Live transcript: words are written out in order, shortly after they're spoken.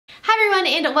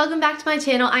and welcome back to my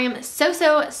channel. I am so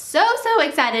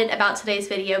excited about today's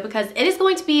video because it is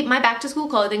going to be my back to school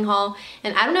clothing haul,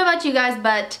 and I don't know about you guys,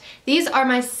 but these are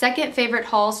my second favorite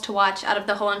hauls to watch out of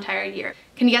the whole entire year.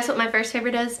 Can you guess what my first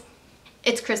favorite is?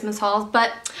 It's Christmas hauls,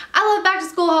 but I love back to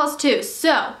school hauls too,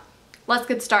 so let's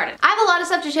get started. I have a lot of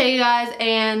stuff to show you guys,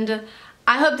 and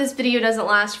I hope this video doesn't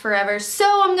last forever,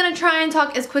 so I'm gonna try and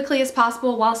talk as quickly as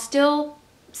possible while still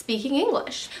speaking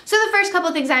English. So the first couple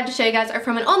of things I have to show you guys are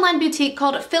from an online boutique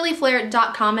called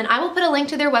phillyflair.com, and I will put a link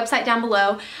to their website down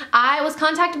below. I was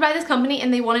contacted by this company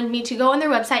and they wanted me to go on their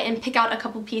website and pick out a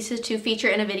couple pieces to feature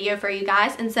in a video for you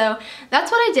guys, and so that's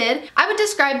what I did. I would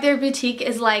describe their boutique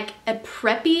as like a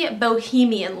preppy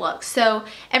bohemian look. So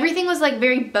everything was like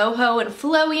very boho and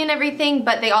flowy and everything,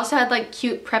 but they also had like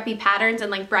cute preppy patterns and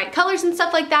like bright colors and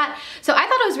stuff like that. So I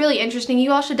thought it was really interesting.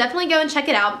 You all should definitely go and check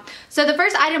it out. So the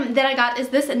first item that I got is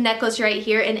this necklace right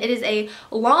here, and it is a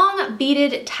long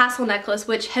beaded tassel necklace,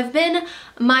 which have been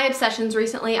my obsessions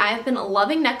recently. I have been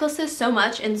loving necklaces so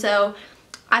much, and so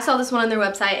I saw this one on their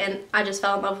website and I just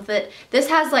fell in love with it. This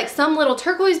has like some little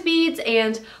turquoise beads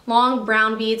and long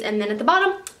brown beads, and then at the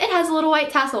bottom it has a little white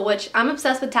tassel, which I'm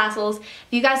obsessed with tassels. If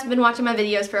you guys have been watching my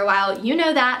videos for a while, you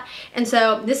know that. And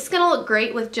so this is gonna look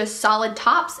great with just solid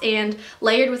tops and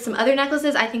layered with some other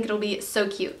necklaces. I think it'll be so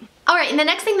cute. Alright, and the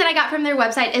next thing that I got from their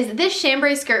website is this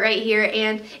chambray skirt right here,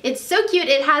 and it's so cute.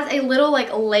 It has a little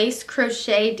like lace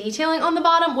crochet detailing on the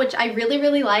bottom, which I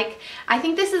really like. I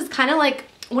think this is kind of like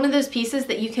one of those pieces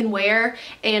that you can wear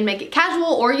and make it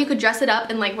casual, or you could dress it up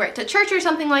and like wear it to church or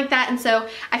something like that, and so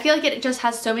I feel like it just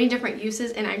has so many different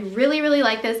uses, and I really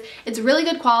like this. It's really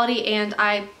good quality, and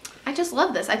I just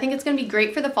love this. I think it's going to be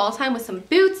great for the fall time with some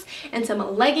boots and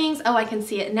some leggings. Oh, I can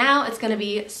see it now. It's going to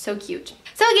be so cute.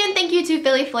 So again, thank you to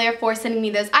Philly Flair for sending me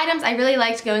those items. I really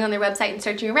liked going on their website and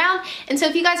searching around, and so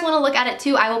if you guys want to look at it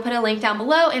too, I will put a link down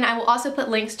below, and I will also put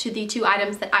links to the two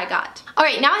items that I got.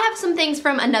 Alright, now I have some things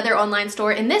from another online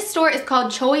store, and this store is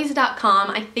called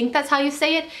choies.com. I think that's how you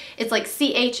say it. It's like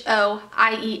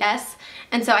C-H-O-I-E-S,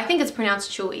 and so I think it's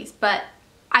pronounced choies, but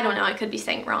I don't know, I could be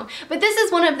saying it wrong. But this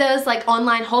is one of those like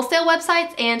online wholesale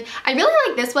websites, and I really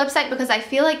like this website because I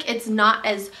feel like it's not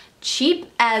as cheap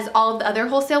as all of the other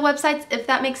wholesale websites, if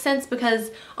that makes sense,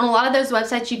 because on a lot of those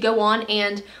websites you go on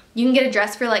and you can get a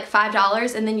dress for like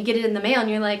 $5 and then you get it in the mail and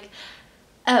you're like,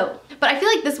 oh. But I feel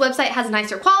like this website has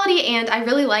nicer quality, and I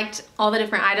really liked all the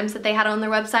different items that they had on their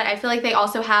website. I feel like they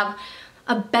also have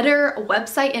a better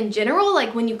website in general.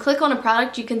 Like when you click on a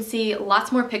product, you can see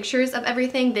lots more pictures of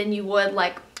everything than you would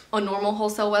like a normal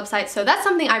wholesale website, so that's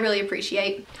something I really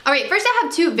appreciate. Alright, first I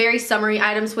have two very summery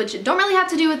items which don't really have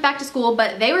to do with back to school,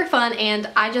 but they were fun and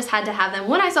I just had to have them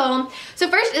when I saw them. So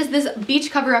first is this beach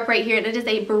cover up right here, and it is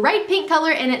a bright pink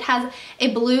color, and it has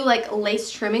a blue like lace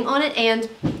trimming on it, and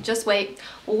just wait.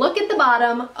 Look at the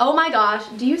bottom. Oh my gosh,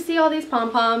 do you see all these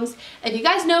pom-poms? If you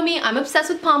guys know me, I'm obsessed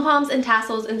with pom-poms and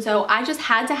tassels, and so I just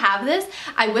had to have this.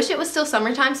 I wish it was still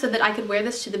summertime so that I could wear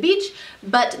this to the beach,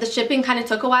 but the shipping kind of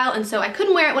took a while, and so I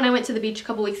couldn't wear it when I went to the beach a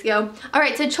couple weeks ago.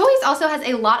 Alright, so Choice also has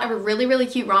a lot of really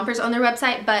cute rompers on their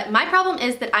website, but my problem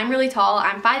is that I'm really tall.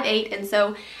 I'm 5'8", and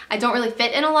so I don't really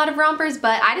fit in a lot of rompers,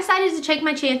 but I decided to take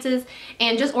my chances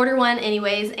and just order one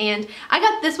anyways, and I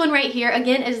got this one right here.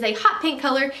 Again, it is a hot pink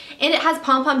color, and it has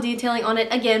pom-pom detailing on it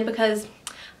again because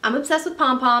I'm obsessed with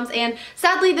pom-poms, and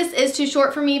sadly this is too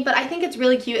short for me, but I think it's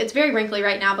really cute. It's very wrinkly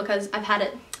right now because I've had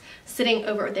it sitting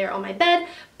over there on my bed,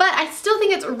 but I still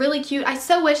think it's really cute. I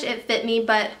so wish it fit me,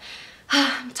 but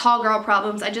tall girl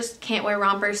problems. I just can't wear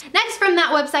rompers. Next, from that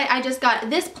website, I just got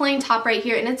this plain top right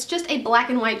here, and it's just a black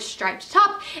and white striped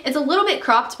top. It's a little bit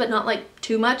cropped, but not like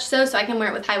too much so I can wear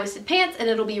it with high-waisted pants, and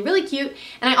it'll be really cute.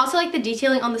 And I also like the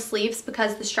detailing on the sleeves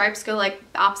because the stripes go like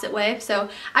the opposite way, so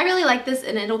I really like this,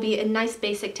 and it'll be a nice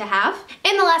basic to have.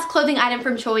 And the last clothing item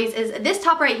from Choice is this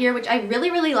top right here, which I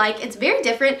really like. It's very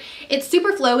different. It's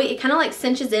super flowy. It kind of like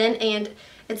cinches in, and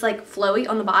it's like flowy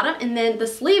on the bottom, and then the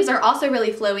sleeves are also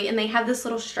really flowy, and they have this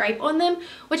little stripe on them,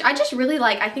 which I just really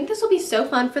like. I think this will be so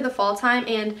fun for the fall time,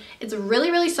 and it's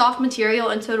really soft material,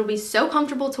 and so it'll be so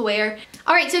comfortable to wear.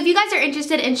 Alright, so if you guys are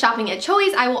interested in shopping at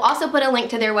Choice, I will also put a link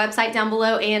to their website down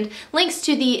below and links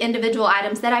to the individual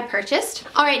items that I purchased.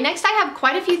 Alright, next I have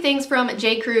quite a few things from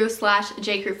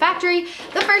JCrew/JCrew Factory.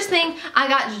 The first thing I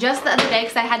got just the other day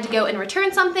because I had to go and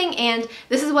return something, and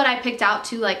this is what I picked out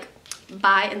to like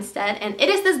buy instead, and it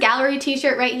is this gallery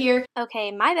t-shirt right here.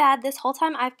 Okay, my bad. This whole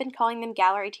time I've been calling them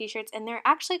gallery t-shirts, and they're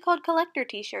actually called collector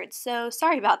t-shirts, so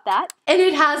sorry about that. And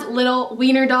it has little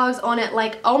wiener dogs on it.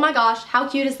 Like, oh my gosh, how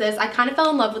cute is this? I kind of fell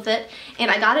in love with it, and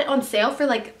I got it on sale for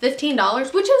like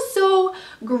 $15, which is so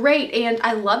great, and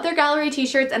I love their gallery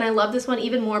t-shirts, and I love this one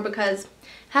even more because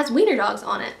has wiener dogs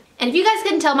on it. And if you guys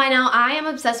couldn't tell by now, I am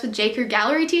obsessed with J. Crew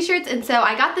Gallery t-shirts, and so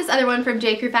I got this other one from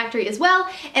J. Crew Factory as well,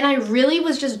 and I really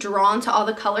was just drawn to all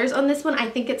the colors on this one. I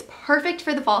think it's perfect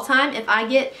for the fall time. If I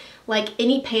get like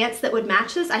any pants that would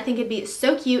match this, I think it'd be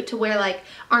so cute to wear like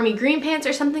army green pants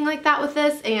or something like that with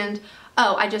this, and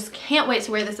oh, I just can't wait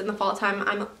to wear this in the fall time.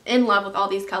 I'm in love with all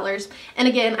these colors. And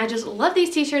again, I just love these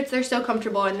t-shirts. They're so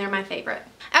comfortable and they're my favorite.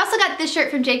 I also got this shirt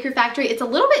from J. Crew Factory. It's a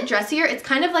little bit dressier. It's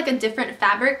kind of like a different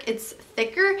fabric. It's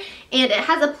thicker and it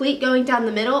has a pleat going down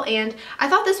the middle, and I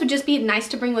thought this would just be nice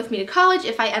to bring with me to college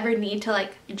if I ever need to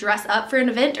like dress up for an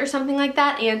event or something like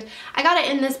that. And I got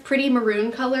it in this pretty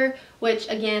maroon color, which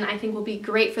again I think will be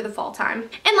great for the fall time.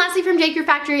 And lastly, from J. Crew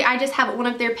Factory, I just have one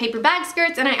of their paper bag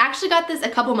skirts, and I actually got this a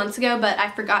couple months ago, but I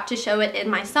forgot to show it in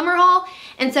my summer haul,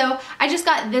 and so I just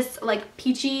got this like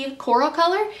peachy coral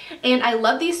color, and I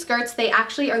love these skirts. They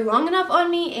actually are long enough on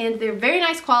me and they're very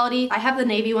nice quality. I have the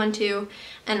navy one too,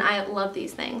 and I love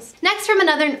these things. Next, from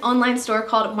another online store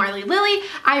called Marley Lily,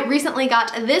 I recently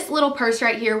got this little purse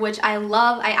right here, which I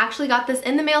love. I actually got this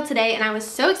in the mail today and I was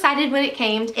so excited when it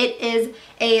came. It is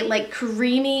a like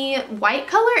creamy white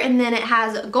color, and then it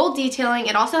has gold detailing.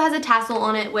 It also has a tassel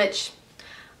on it, which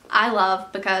I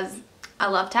love because I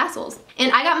love tassels.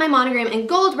 And I got my monogram in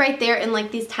gold right there in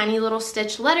like these tiny little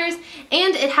stitched letters,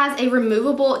 and it has a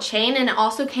removable chain, and it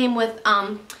also came with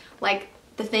like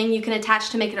the thing you can attach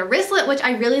to make it a wristlet, which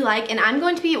I really like, and I'm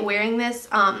going to be wearing this,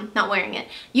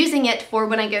 using it for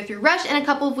when I go through Rush in a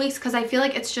couple of weeks, because I feel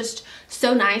like it's just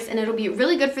so nice and it'll be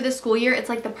really good for the school year. It's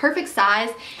like the perfect size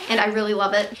and I really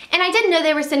love it. And I didn't know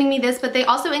they were sending me this, but they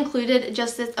also included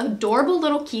just this adorable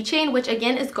little keychain, which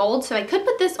again is gold, so I could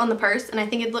put this on the purse and I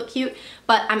think it'd look cute,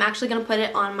 but I'm actually going to put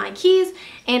it on my keys,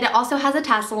 and it also has a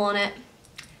tassel on it,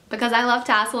 because I love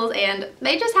tassels and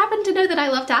they just happen to know that I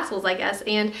love tassels, I guess.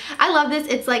 And I love this.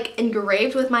 It's like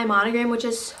engraved with my monogram, which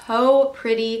is so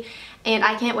pretty, and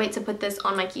I can't wait to put this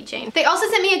on my keychain. They also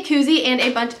sent me a koozie and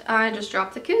a bunch, I just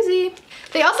dropped the koozie.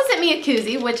 They also sent me a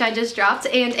koozie, which I just dropped,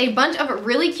 and a bunch of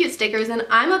really cute stickers, and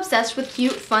I'm obsessed with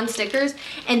cute, fun stickers,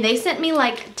 and they sent me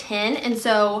like 10, and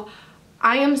so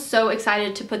I am so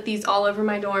excited to put these all over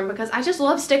my dorm because I just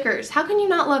love stickers. How can you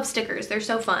not love stickers? They're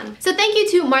so fun. So thank you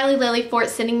to Marley Lily for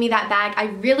sending me that bag. I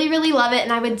really, really love it,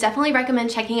 and I would definitely recommend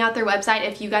checking out their website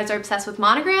if you guys are obsessed with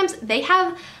monograms. They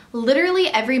have literally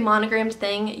every monogrammed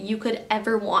thing you could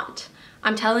ever want.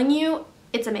 I'm telling you,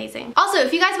 it's amazing. Also,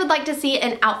 if you guys would like to see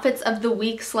an outfits of the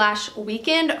week /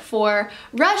 weekend for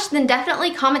Rush, then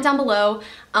definitely comment down below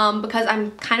because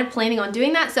I'm kind of planning on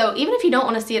doing that. So even if you don't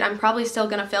want to see it, I'm probably still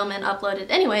gonna film and upload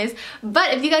it anyways.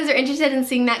 But if you guys are interested in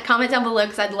seeing that, comment down below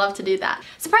because I'd love to do that.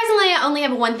 Surprisingly, I only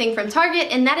have one thing from Target,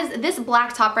 and that is this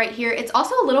black top right here. It's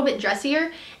also a little bit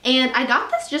dressier, and I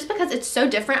got this just because it's so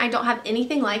different. I don't have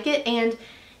anything like it, and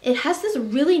it has this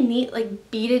really neat like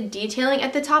beaded detailing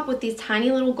at the top with these tiny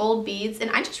little gold beads,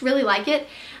 and I just really like it.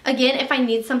 Again, if I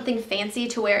need something fancy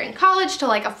to wear in college to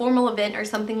like a formal event or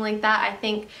something like that, I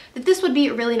think that this would be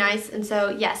really nice, and so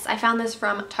yes, I found this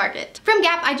from Target. From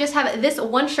Gap, I just have this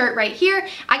one shirt right here.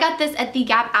 I got this at the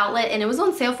Gap outlet and it was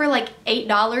on sale for like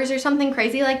 $8 or something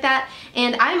crazy like that,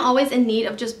 and I'm always in need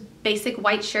of just basic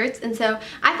white shirts, and so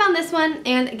I found this one,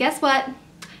 and guess what?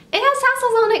 It has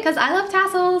tassels on it because I love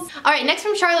tassels. Alright, next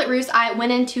from Charlotte Russe, I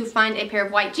went in to find a pair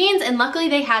of white jeans, and luckily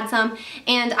they had some,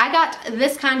 and I got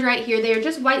this kind right here. They are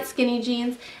just white skinny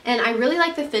jeans, and I really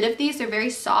like the fit of these. They're very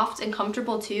soft and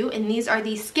comfortable too, and these are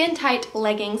the skin tight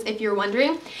leggings if you're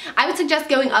wondering. I would suggest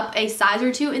going up a size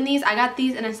or 2 in these. I got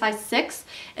these in a size 6,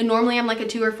 and normally I'm like a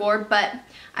 2 or 4, but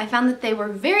I found that they were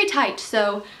very tight,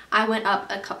 so I went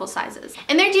up a couple sizes.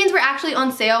 And their jeans were actually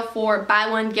on sale for buy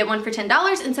one, get one for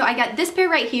 $10, and so I got this pair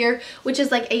right here, which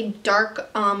is like a dark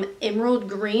emerald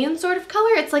green sort of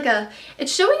color. It's like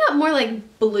it's showing up more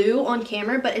like blue on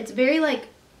camera, but it's very like,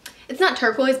 it's not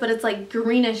turquoise, but it's like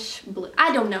greenish blue.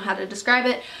 I don't know how to describe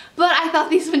it, but I thought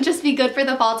these would just be good for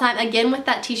the fall time. Again, with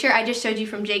that t-shirt I just showed you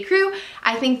from J. Crew,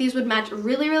 I think these would match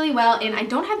really, really well, and I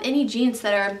don't have any jeans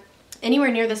that are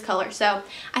anywhere near this color, so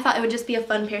I thought it would just be a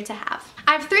fun pair to have.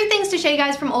 I have 3 things to show you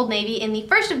guys from Old Navy, and the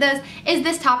first of those is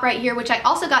this top right here, which I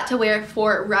also got to wear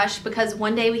for Rush because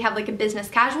one day we have like a business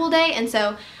casual day, and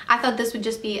so I thought this would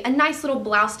just be a nice little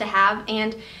blouse to have,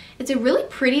 and it's a really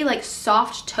pretty like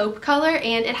soft taupe color,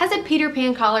 and it has a Peter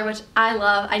Pan collar, which I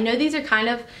love. I know these are kind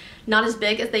of not as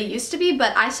big as they used to be,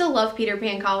 but I still love Peter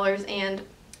Pan collars, and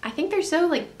I think they're so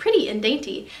like pretty and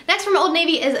dainty. Next from Old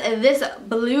Navy is this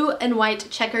blue and white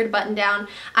checkered button down.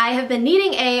 I have been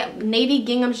needing a navy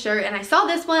gingham shirt, and I saw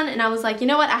this one and I was like, you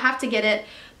know what, I have to get it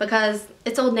because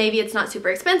it's Old Navy. It's not super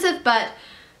expensive, but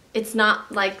it's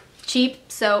not like cheap,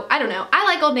 so I don't know. I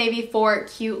like Old Navy for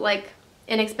cute like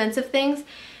inexpensive things.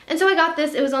 And so I got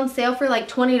this. It was on sale for like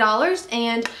 $20,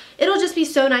 and it'll just be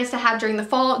so nice to have during the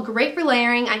fall. Great for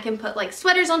layering. I can put like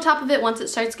sweaters on top of it once it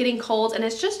starts getting cold, and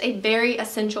it's just a very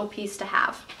essential piece to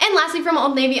have. And lastly, from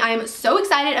Old Navy, I am so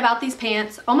excited about these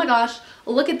pants. Oh my gosh,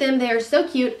 look at them. They are so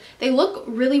cute. They look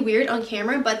really weird on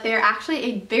camera, but they're actually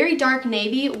a very dark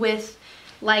navy with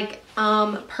like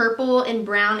purple and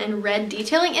brown and red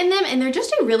detailing in them, and they're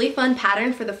just a really fun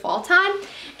pattern for the fall time.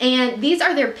 And these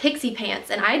are their pixie pants,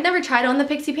 and I had never tried on the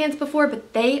pixie pants before,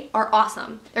 but they are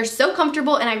awesome. They're so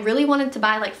comfortable, and I really wanted to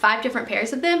buy like 5 different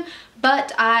pairs of them,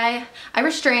 but I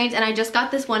restrained and I just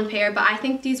got this one pair. But I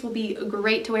think these will be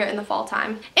great to wear in the fall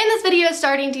time. And this video is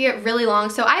starting to get really long,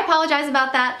 so I apologize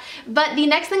about that. But the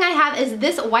next thing I have is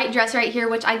this white dress right here,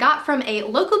 which I got from a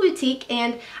local boutique,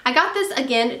 and I got this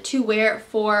again to wear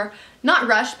for not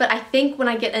rush, but I think when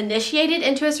I get initiated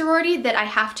into a sorority that I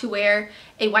have to wear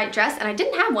a white dress, and I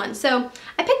didn't have one. So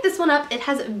I picked this one up. It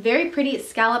has very pretty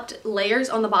scalloped layers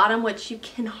on the bottom, which you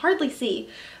can hardly see,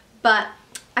 but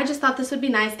I just thought this would be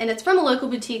nice, and it's from a local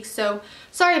boutique, so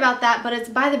sorry about that, but it's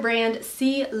by the brand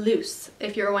See Loose,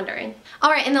 if you're wondering.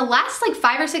 Alright, and the last like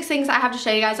 5 or 6 things I have to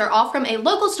show you guys are all from a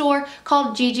local store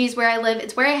called GiGi's where I live.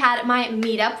 It's where I had my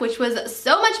meetup, which was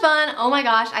so much fun. Oh my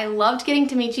gosh, I loved getting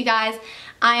to meet you guys.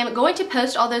 I am going to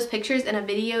post all those pictures in a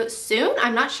video soon.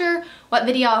 I'm not sure what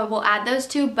video I will add those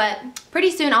to, but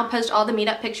pretty soon I'll post all the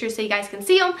meetup pictures so you guys can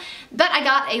see them. But I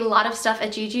got a lot of stuff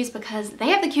at GiGi's because they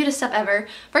have the cutest stuff ever.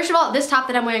 First of all, this top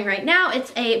that I'm wearing right now,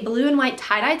 it's a blue and white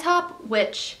tie-dye top,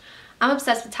 which I'm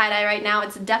obsessed with tie-dye right now.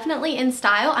 It's definitely in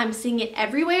style. I'm seeing it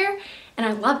everywhere, and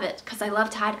I love it because I love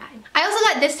tie-dye. I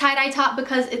also got this tie-dye top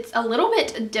because it's a little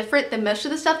bit different than most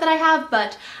of the stuff that I have,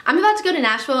 but I'm about to go to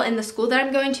Nashville, and the school that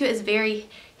I'm going to is very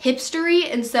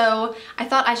hipstery, and so I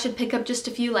thought I should pick up just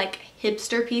a few like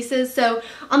hipster pieces. So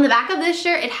on the back of this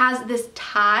shirt, it has this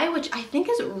tie, which I think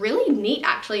is really neat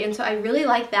actually, and so I really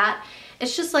like that.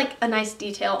 It's just like a nice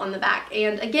detail on the back.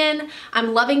 And again,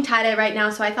 I'm loving tie-dye right now,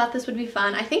 so I thought this would be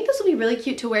fun. I think this will be really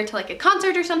cute to wear to like a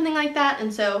concert or something like that,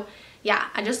 and so yeah,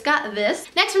 I just got this.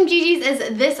 Next from GiGi's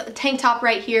is this tank top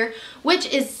right here, which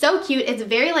is so cute. It's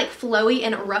very like flowy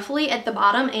and ruffly at the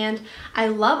bottom, and I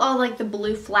love all like the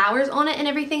blue flowers on it and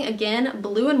everything. Again,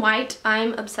 blue and white.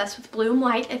 I'm obsessed with blue and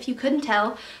white, if you couldn't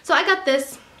tell. So I got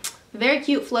this. Very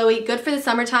cute, flowy, good for the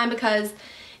summertime because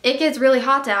it gets really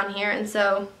hot down here, and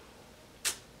so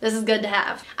this is good to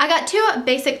have. I got 2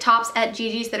 basic tops at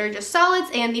GiGi's that are just solids,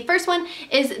 and the first one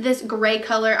is this gray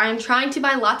color. I'm trying to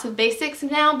buy lots of basics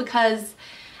now because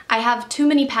I have too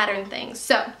many pattern things.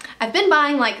 So I've been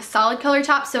buying like solid color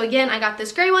tops. So again, I got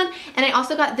this gray one, and I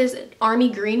also got this army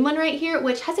green one right here,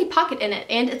 which has a pocket in it,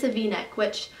 and it's a V-neck,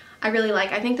 which I really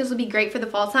like. I think this will be great for the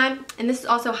fall time. And this is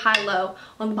also high-low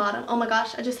on the bottom. Oh my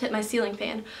gosh, I just hit my ceiling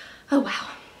fan. Oh wow.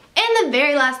 And the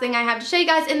very last thing I have to show you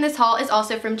guys in this haul is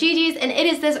also from GiGi's, and it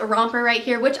is this romper right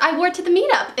here, which I wore to the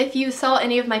meetup. If you saw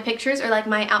any of my pictures or like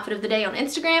my outfit of the day on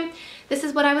Instagram, this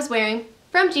is what I was wearing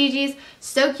from GiGi's.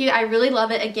 So cute. I really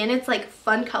love it. Again, it's like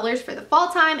fun colors for the fall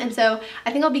time, and so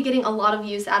I think I'll be getting a lot of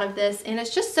use out of this, and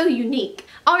it's just so unique.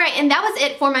 Alright, and that was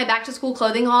it for my back to school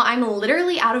clothing haul. I'm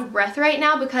literally out of breath right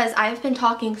now because I've been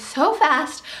talking so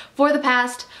fast for the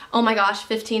past, oh my gosh,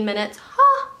 15 minutes.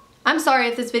 I'm sorry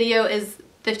if this video is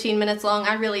 15 minutes long.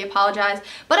 I really apologize,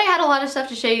 but I had a lot of stuff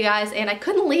to show you guys, and I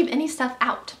couldn't leave any stuff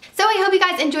out. So I hope you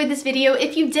guys enjoyed this video.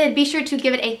 If you did, be sure to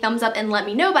give it a thumbs up and let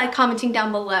me know by commenting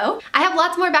down below. I have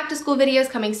lots more back to school videos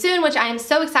coming soon, which I am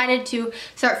so excited to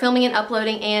start filming and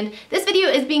uploading, and this video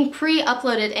is being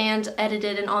pre-uploaded and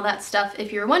edited and all that stuff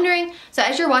if you're wondering. So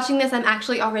as you're watching this, I'm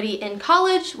actually already in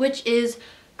college, which is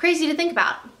crazy to think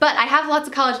about. But I have lots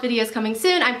of college videos coming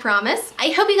soon, I promise. I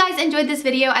hope you guys enjoyed this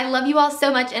video. I love you all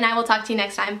so much, and I will talk to you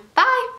next time. Bye!